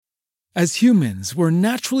As humans, we're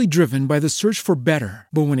naturally driven by the search for better.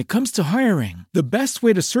 But when it comes to hiring, the best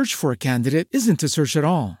way to search for a candidate isn't to search at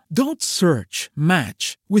all. Don't search,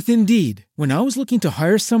 match with Indeed. When I was looking to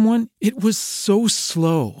hire someone, it was so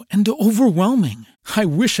slow and overwhelming. I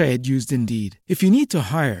wish I had used Indeed. If you need to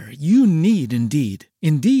hire, you need Indeed.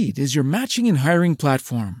 Indeed is your matching and hiring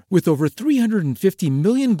platform with over 350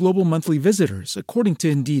 million global monthly visitors, according to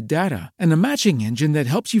Indeed data, and a matching engine that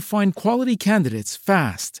helps you find quality candidates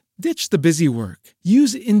fast. Ditch the busy work.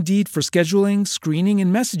 Use Indeed for scheduling, screening,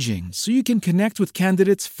 and messaging so you can connect with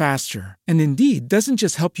candidates faster. And Indeed doesn't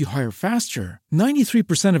just help you hire faster.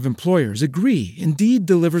 93% of employers agree Indeed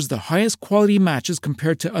delivers the highest quality matches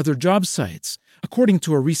compared to other job sites, according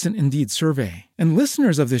to a recent Indeed survey. And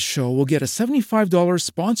listeners of this show will get a $75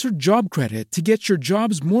 sponsored job credit to get your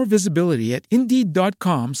jobs more visibility at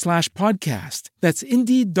Indeed.com/podcast. That's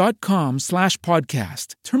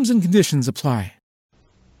Indeed.com/podcast. Terms and conditions apply.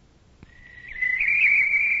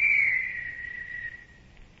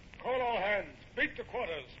 Beat the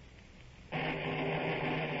quarters.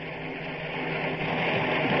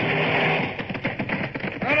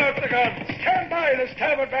 Run out the guns. Stand by the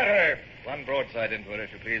starboard battery. One broadside into it,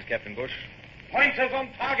 if you please, Captain Bush. Pointers on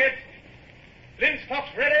target.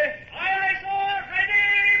 Linstocks ready. Aye, aye, sir. Ready.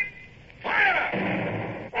 Fire!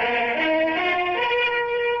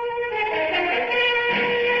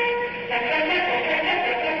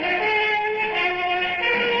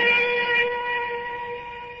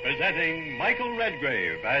 Presenting Michael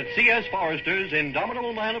Redgrave as C.S. Forrester's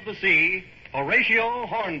indomitable man of the sea, Horatio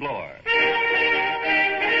Hornblower.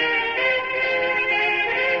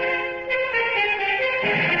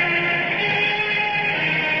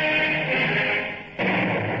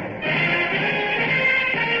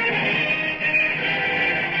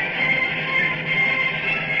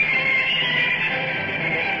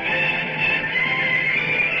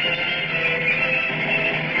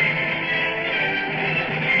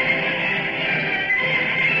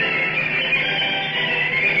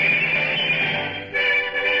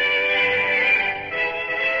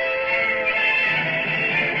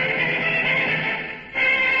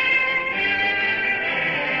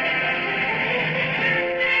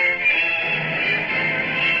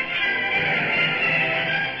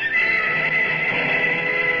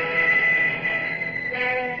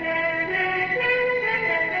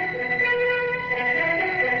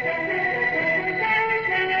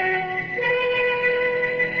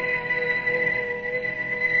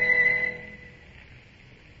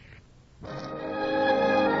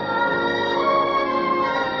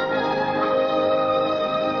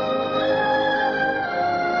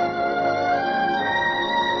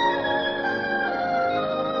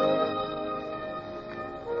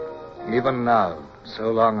 Even now,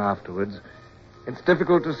 so long afterwards, it's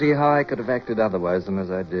difficult to see how I could have acted otherwise than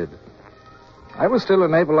as I did. I was still a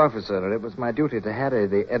naval officer, and it was my duty to harry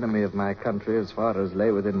the enemy of my country as far as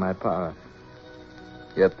lay within my power.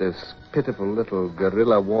 Yet this pitiful little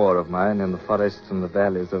guerrilla war of mine in the forests and the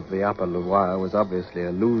valleys of the upper Loire was obviously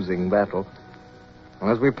a losing battle.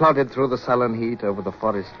 And as we plodded through the sullen heat over the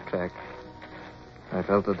forest track, I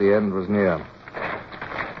felt that the end was near.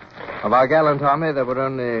 Of our gallant army, there were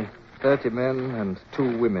only 30 men and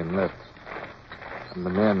 2 women left. And the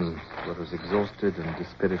men were as exhausted and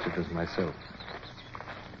dispirited as myself.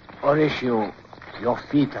 Horatio, your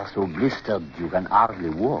feet are so blistered you can hardly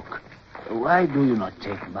walk. Why do you not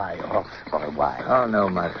take my horse for a while? Oh, no,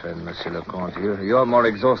 my friend, Monsieur Leconte. You're more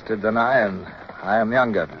exhausted than I am. I am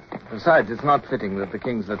younger. Besides, it's not fitting that the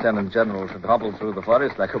King's Lieutenant General should hobble through the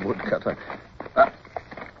forest like a woodcutter.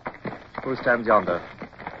 Who stands yonder,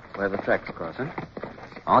 where the tracks cross, eh?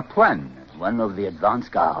 Antoine, one of the advance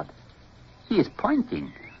guard. He is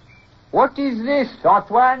pointing. What is this,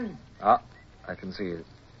 Antoine? Ah, I can see it.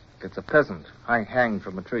 It's a peasant hanged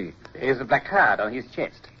from a tree. There's a placard on his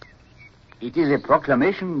chest. It is a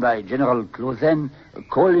proclamation by General Clausen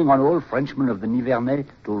calling on all Frenchmen of the Nivernais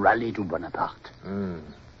to rally to Bonaparte. No,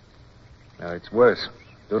 it's worse.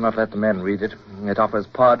 Do not let the men read it. It offers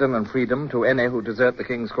pardon and freedom to any who desert the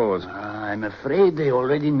king's cause. I'm afraid they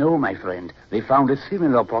already know, my friend. They found a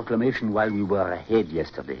similar proclamation while we were ahead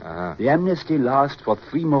yesterday. The amnesty lasts for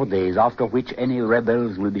 3 more days, after which any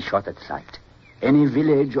rebels will be shot at sight. Any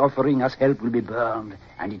village offering us help will be burned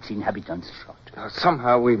and its inhabitants shot.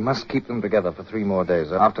 Somehow we must keep them together for 3 more days.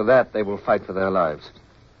 After that, they will fight for their lives.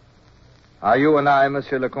 Are you and I,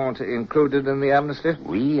 Monsieur Leconte, included in the amnesty?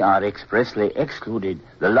 We are expressly excluded.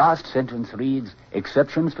 The last sentence reads,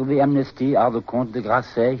 exceptions to the amnesty are the Comte de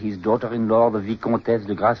Grasset, his daughter-in-law, the Vicomtesse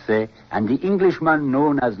de Grasset, and the Englishman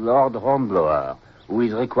known as Lord Hornblower, who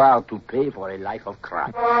is required to pay for a life of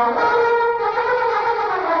crime.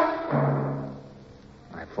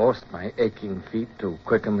 forced my aching feet to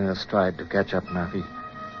quicken their stride to catch up Marie.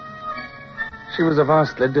 She was a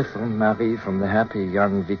vastly different Marie from the happy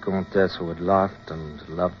young Vicomtesse who had laughed and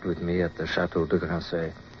loved with me at the Chateau de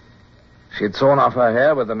Grancey. She had sawn off her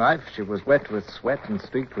hair with a knife. She was wet with sweat and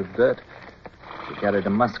streaked with dirt. She carried a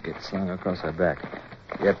musket slung across her back.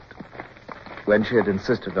 Yet, when she had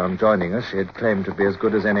insisted on joining us, she had claimed to be as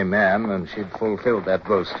good as any man, and she'd fulfilled that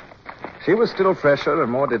boast. She was still fresher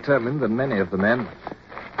and more determined than many of the men.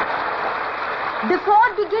 The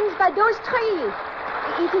ford begins by those trees.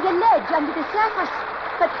 It is a ledge under the surface,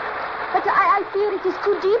 but I fear it is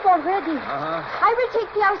too deep already. I will take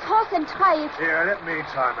Pierre's horse and try it. Here, let me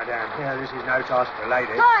try, madame. Here, this is no task for a lady.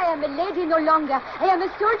 I am a lady no longer. I am a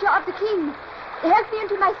soldier of the king. Help me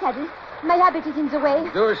into my saddle. My habit is in the way.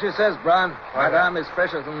 Do as she says, Brown. Madame is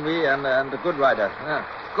fresher than we and a good rider. Yeah.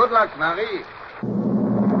 Good luck, Marie.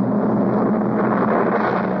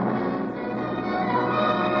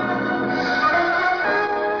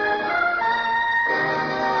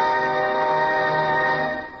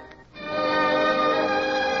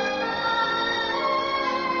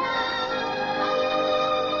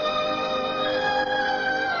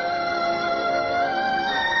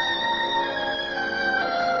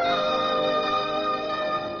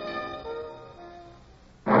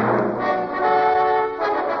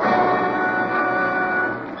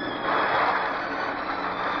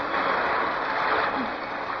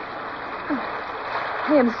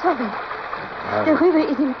 I am sorry. The river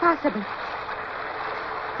is impassable.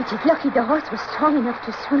 It is lucky the horse was strong enough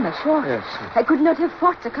to swim ashore. Yes. I could not have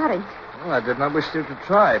fought the current. Well, I did not wish you to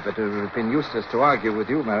try, but it would have been useless to argue with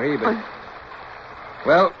you, Marie, but...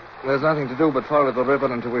 Well, there's nothing to do but follow the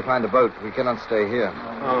river until we find a boat. We cannot stay here.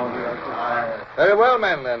 Very well,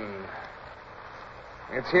 men, then.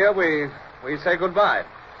 It's here we say goodbye.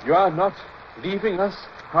 You are not leaving us,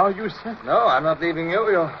 how you said? No, I'm not leaving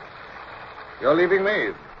you. You're leaving me.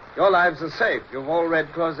 Your lives are safe. You've all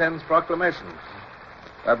read Clausen's proclamation.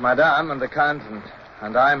 But Madame and the Count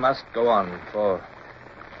and I must go on, for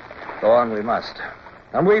go on we must.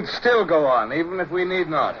 And we'd still go on, even if we need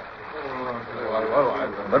not.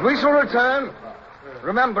 But we shall return.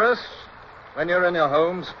 Remember us when you're in your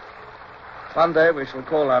homes. One day we shall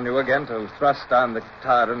call on you again to thrust down the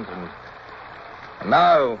tyrant. And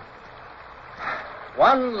now,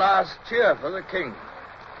 one last cheer for the king.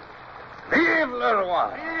 Vive le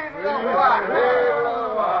roi! Vive le roi! Vive le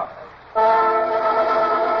roi!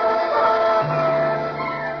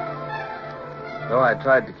 Though I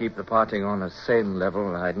tried to keep the parting on a sane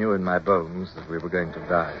level, I knew in my bones that we were going to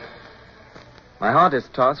die. My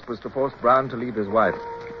hardest task was to force Brown to leave his wife.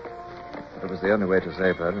 But it was the only way to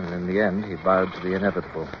save her, and in the end he bowed to the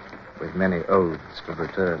inevitable, with many oaths to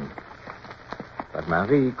return. But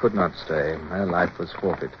Marie could not stay. Her life was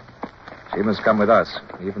forfeit. She must come with us,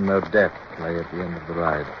 even though death lay at the end of the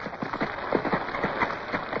ride.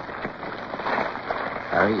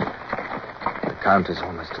 Harry, the Count is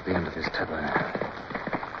almost at the end of his tether.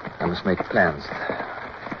 I must make plans.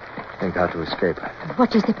 Think how to escape.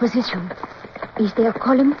 What is the position? Is there a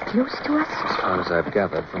column close to us? As far as I've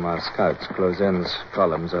gathered from our scouts, Clausen's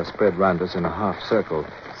columns are spread round us in a half circle.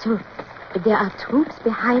 So there are troops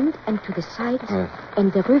behind and to the sides, yes.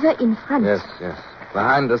 And the river in front. Yes.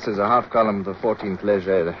 Behind us is a half column of the 14th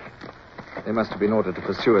Léger. They must have been ordered to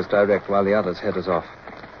pursue us direct while the others head us off.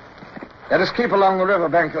 Let us keep along the river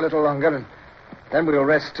bank a little longer, and then we'll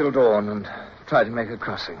rest till dawn and try to make a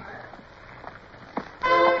crossing.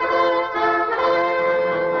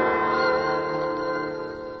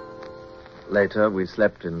 Later, we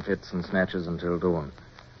slept in fits and snatches until dawn.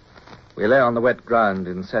 We lay on the wet ground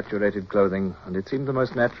in saturated clothing, and it seemed the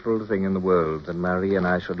most natural thing in the world that Marie and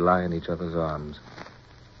I should lie in each other's arms.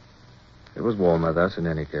 It was warmer thus in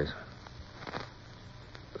any case.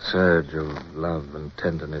 The surge of love and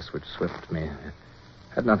tenderness which swept me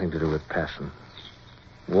had nothing to do with passion.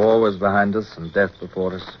 War was behind us and death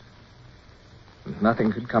before us, and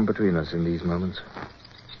nothing could come between us in these moments.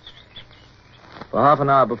 For half an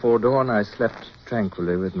hour before dawn, I slept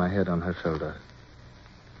tranquilly with my head on her shoulder.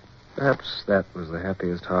 Perhaps that was the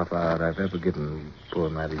happiest half hour I've ever given poor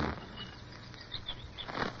Marie.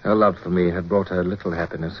 Her love for me had brought her little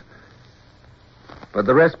happiness. But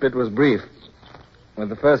the respite was brief. With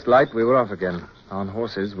the first light, we were off again, on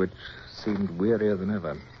horses which seemed wearier than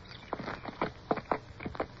ever.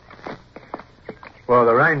 Well,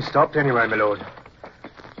 the rain stopped anyway, my lord.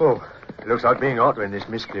 Oh, it looks like being hot when this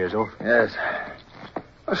mist clears off. Yes.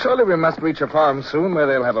 Well, surely we must reach a farm soon where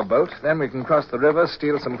they'll have a boat. Then we can cross the river,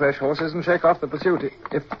 steal some fresh horses, and shake off the pursuit.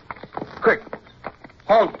 Quick.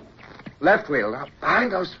 Halt. Left wheel. Now,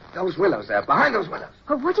 behind those willows there. Behind those willows.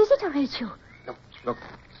 Oh, what is it, Horatio? Look.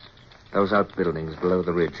 Those outbuildings below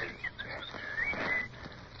the ridge.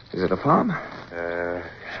 Is it a farm?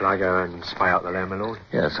 Shall I go and spy out the land, my lord?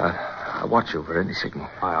 Yes, I'll watch you for any signal.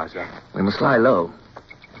 Aye, sir. We must lie low.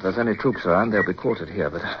 If there's any troops around, they'll be quartered here,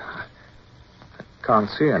 but I can't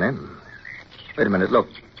see any. Wait a minute, look.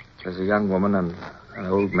 There's a young woman and an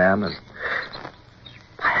old man and...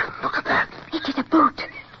 Look at that. It is a boat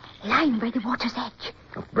lying by the water's edge.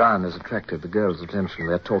 Look, Brown has attracted the girls' attention.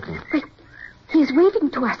 They're talking. But he is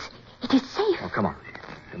waving to us. It is safe. Oh, come on.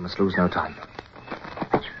 We must lose no time.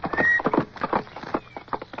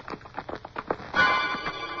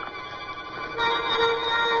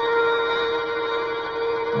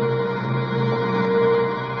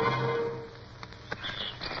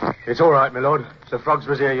 It's all right, my lord. The frogs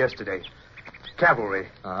was here yesterday. Cavalry.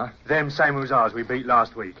 Uh-huh. Them same hussars we beat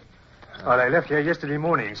last week. Oh, they left here yesterday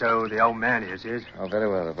morning, so the old man here says. Oh, very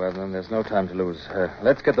well. Well, then there's no time to lose.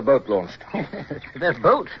 Let's get the boat launched. The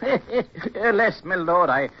boat? Alas, my lord,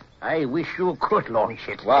 I wish you could launch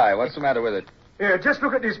it. Why? What's the matter with it? Here, just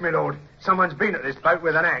look at this, my lord. Someone's been at this boat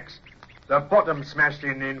with an axe. The bottom smashed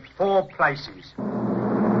in 4 places.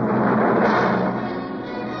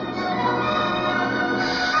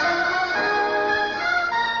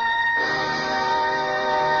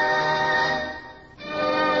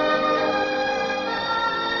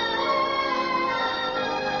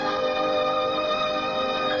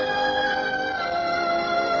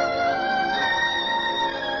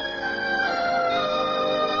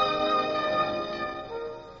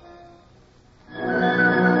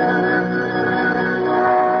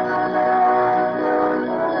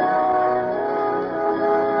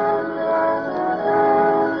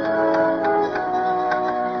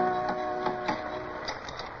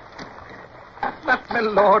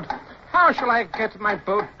 Lord, how shall I get my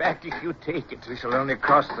boat back if you take it? We shall only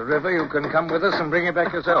cross the river. You can come with us and bring it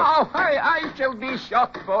back yourself. Oh, I shall be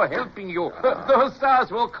shot for helping you. Those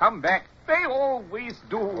stars will come back. They always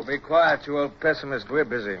do. Oh, be quiet, you old pessimist. We're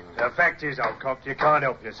busy. The fact is, old cock, you can't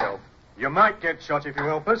help yourself. You might get shot if you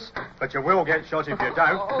help us, but you will get shot if you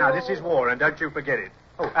don't. Now, this is war, and don't you forget it.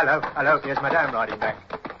 Oh, hello. Here's Madame riding back.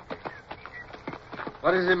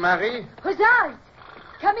 What is it, Marie? Hussars!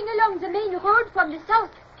 Coming along the main road from the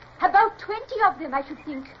south. About 20 of them, I should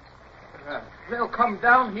think. They'll come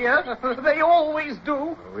down here. They always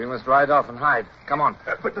do. We must ride off and hide. Come on.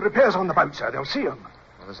 But the repairs on the boat, sir. They'll see them.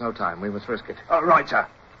 Well, there's no time. We must risk it. Right, sir.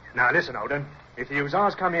 Now, listen, Olden. If the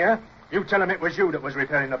hussars come here, you tell them it was you that was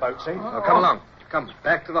repairing the boat, see? Oh, come along. Come,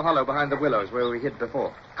 back to the hollow behind the willows where we hid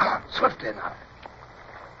before. Come on, swiftly now.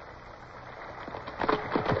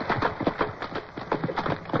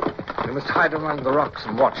 We must hide among the rocks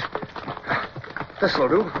and watch. This'll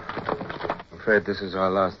do. I'm afraid this is our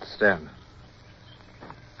last stand.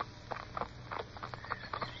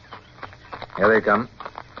 Here they come.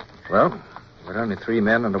 Well, we're only 3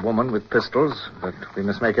 men and a woman with pistols, but we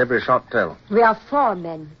must make every shot tell. We are 4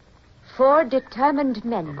 men. 4 determined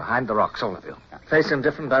men. Behind the rocks, all of you. Face in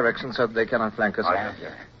different directions so that they cannot flank us.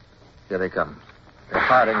 Here they come. They're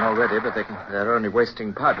firing already, but they're only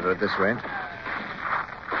wasting powder at this range.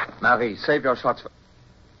 Marie, save your shots for...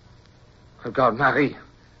 Oh, God, Marie.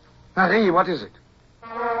 Marie, what is it?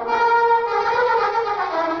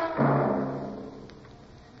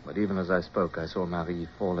 But even as I spoke, I saw Marie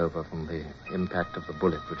fall over from the impact of the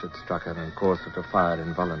bullet which had struck her and caused her to fire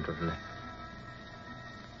involuntarily.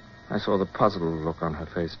 I saw the puzzled look on her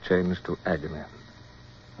face change to agony.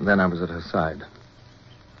 And then I was at her side.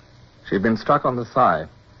 She'd been struck on the thigh.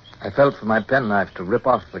 I felt for my penknife to rip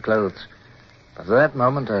off the clothes. But at that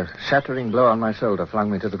moment, a shattering blow on my shoulder flung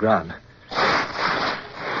me to the ground.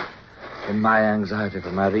 In my anxiety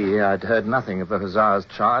for Marie, I'd heard nothing of the hussar's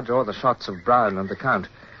charge or the shots of Brown and the Count.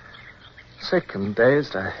 Sick and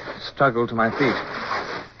dazed, I struggled to my feet,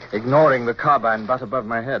 ignoring the carbine butt above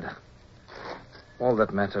my head. All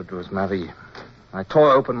that mattered was Marie. I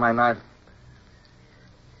tore open my knife.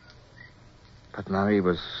 But Marie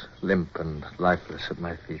was limp and lifeless at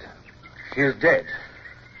my feet. She is dead.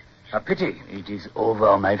 A pity. It is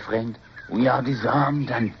over, my friend. We are disarmed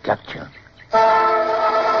and captured.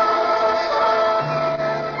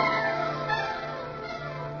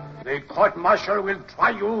 The court-martial will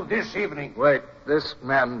try you this evening. Wait, this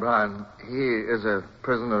man, Brown, he is a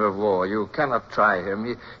prisoner of war. You cannot try him.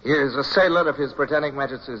 He is a sailor of His Britannic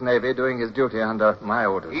Majesty's Navy doing his duty under my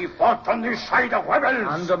orders. He fought on the side of rebels.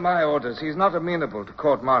 Under my orders. He's not amenable to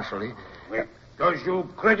court-martial. Well, does you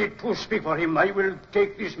credit to speak for him? I will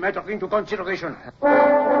take this matter into consideration.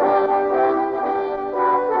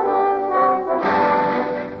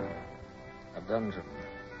 A dungeon.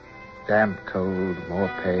 Damp, cold, more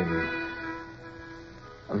pain.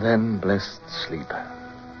 And then blessed sleep.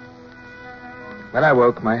 When I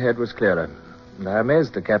woke, my head was clearer, and I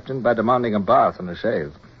amazed the captain by demanding a bath and a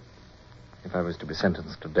shave. If I was to be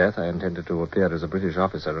sentenced to death, I intended to appear as a British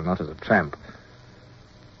officer and not as a tramp.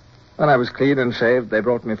 When I was clean and shaved, they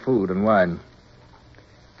brought me food and wine.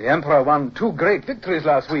 The Emperor won 2 great victories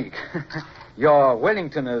last week. Your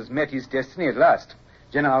Wellington has met his destiny at last.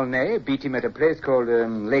 General Ney beat him at a place called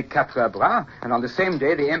Lake Quatre Bras, and on the same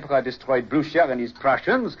day, the Emperor destroyed Blucher and his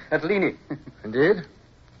Prussians at Ligny. Indeed?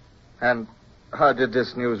 And how did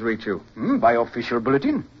this news reach you? By official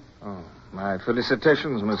bulletin. Oh, my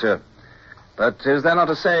felicitations, monsieur. But is there not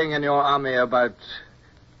a saying in your army about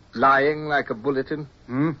lying like a bulletin?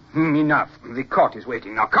 Enough. The court is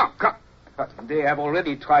waiting. Now, come. They have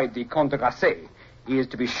already tried the Comte de Grasset. He is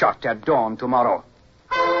to be shot at dawn tomorrow.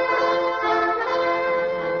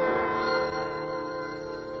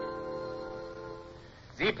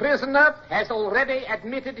 The prisoner has already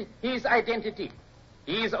admitted his identity.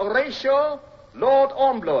 He is Horatio Lord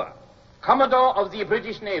Hornblower, Commodore of the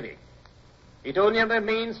British Navy. It only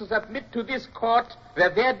remains to submit to this court the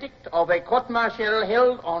verdict of a court-martial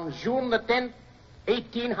held on June the 10th,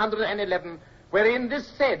 1811, wherein this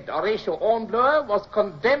said Horatio Hornblower was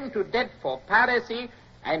condemned to death for piracy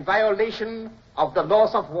and violation of the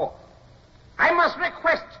laws of war. I must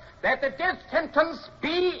request that the death sentence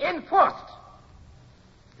be enforced.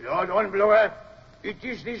 Lord Hornblower, it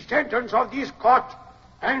is the sentence of this court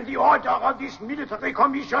and the order of this military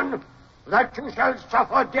commission that you shall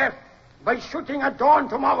suffer death by shooting at dawn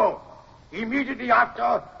tomorrow, immediately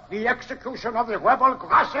after the execution of the rebel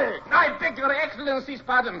Grasset. I beg your excellency's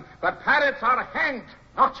pardon, but pirates are hanged,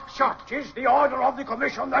 not shot. 'Tis the order of the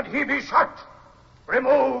commission that he be shot.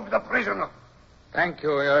 Remove the prisoner. Thank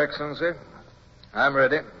you, Your Excellency. I'm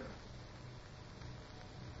ready.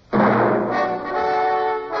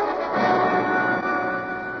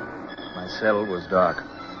 My cell was dark.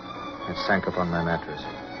 It sank upon my mattress.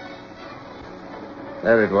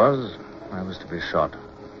 There it was. I was to be shot.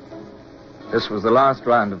 This was the last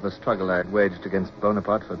round of the struggle I had waged against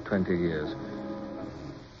Bonaparte for 20 years.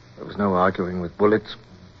 There was no arguing with bullets.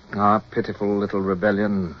 Our pitiful little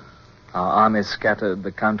rebellion, our army scattered,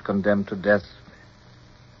 the Count condemned to death.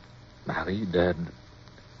 Marie dead.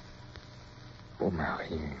 Oh,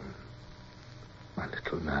 Marie. My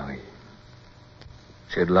little Marie.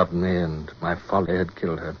 She had loved me, and my folly had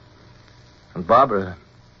killed her. And Barbara,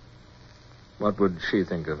 what would she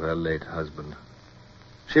think of her late husband?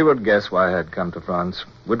 She would guess why I had come to France,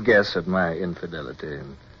 would guess at my infidelity,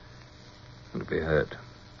 and be hurt.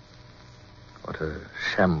 What a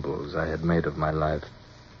shambles I had made of my life.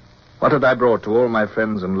 What had I brought to all my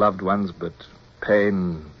friends and loved ones but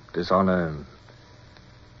pain, dishonor,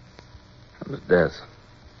 and death?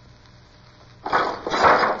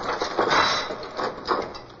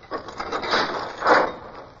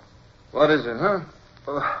 What is it, huh?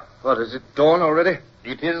 What, is it dawn already?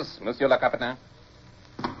 It is, Monsieur le Capitaine.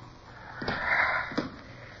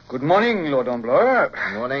 Good morning, Lord Hornblower.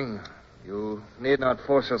 Good morning. You need not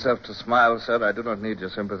force yourself to smile, sir. I do not need your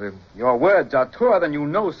sympathy. Your words are truer than you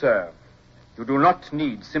know, sir. You do not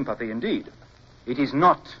need sympathy, indeed. It is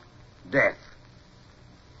not death.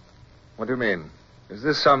 What do you mean? Is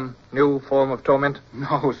this some new form of torment?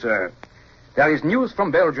 No, sir. There is news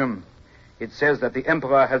from Belgium. It says that the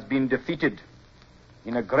Emperor has been defeated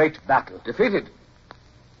in a great battle. Defeated?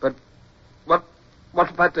 But what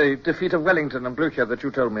about the defeat of Wellington and Blucher that you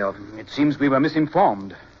told me of? It seems we were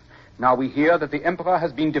misinformed. Now we hear that the Emperor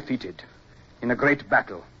has been defeated in a great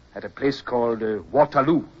battle at a place called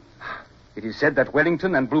Waterloo. It is said that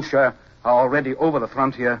Wellington and Blucher are already over the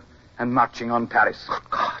frontier and marching on Paris. Oh,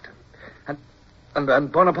 God.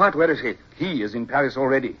 And Bonaparte, where is he? He is in Paris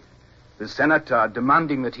already. The Senate are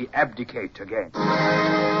demanding that he abdicate again.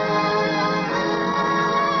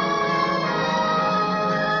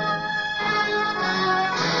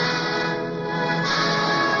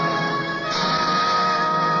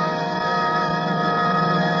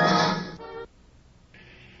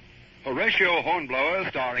 Horatio Hornblower,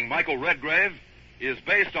 starring Michael Redgrave, is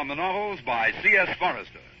based on the novels by C.S.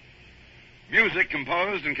 Forrester. Music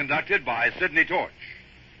composed and conducted by Sidney Torch.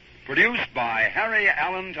 Produced by Harry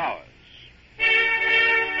Allen Towers.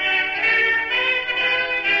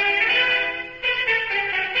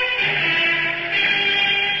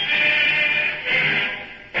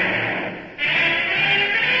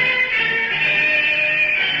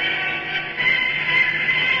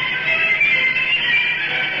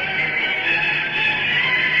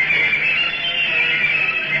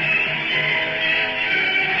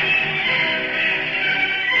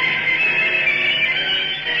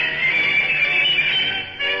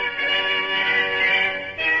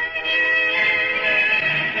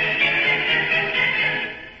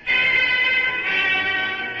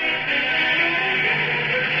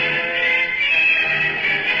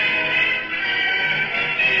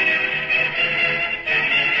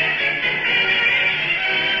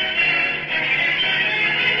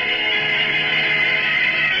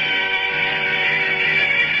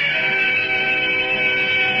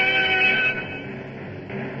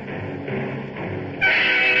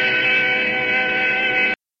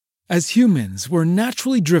 As humans, we're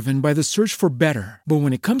naturally driven by the search for better. But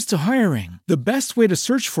when it comes to hiring, the best way to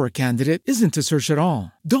search for a candidate isn't to search at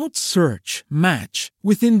all. Don't search, match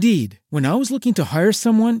with Indeed. When I was looking to hire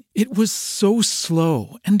someone, it was so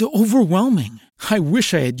slow and overwhelming. I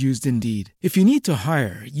wish I had used Indeed. If you need to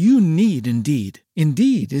hire, you need Indeed.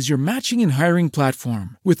 Indeed is your matching and hiring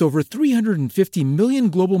platform with over 350 million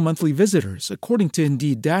global monthly visitors, according to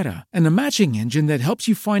Indeed data, and a matching engine that helps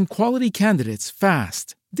you find quality candidates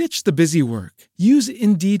fast. Ditch the busy work. Use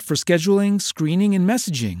Indeed for scheduling, screening, and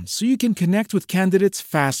messaging so you can connect with candidates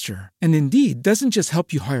faster. And Indeed doesn't just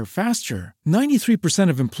help you hire faster. 93%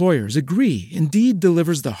 of employers agree Indeed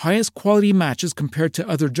delivers the highest quality matches compared to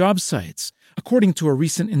other job sites, according to a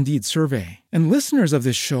recent Indeed survey. And listeners of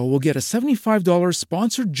this show will get a $75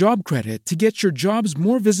 sponsored job credit to get your jobs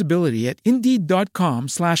more visibility at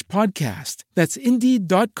Indeed.com/podcast. That's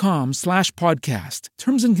Indeed.com/podcast.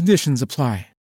 Terms and conditions apply.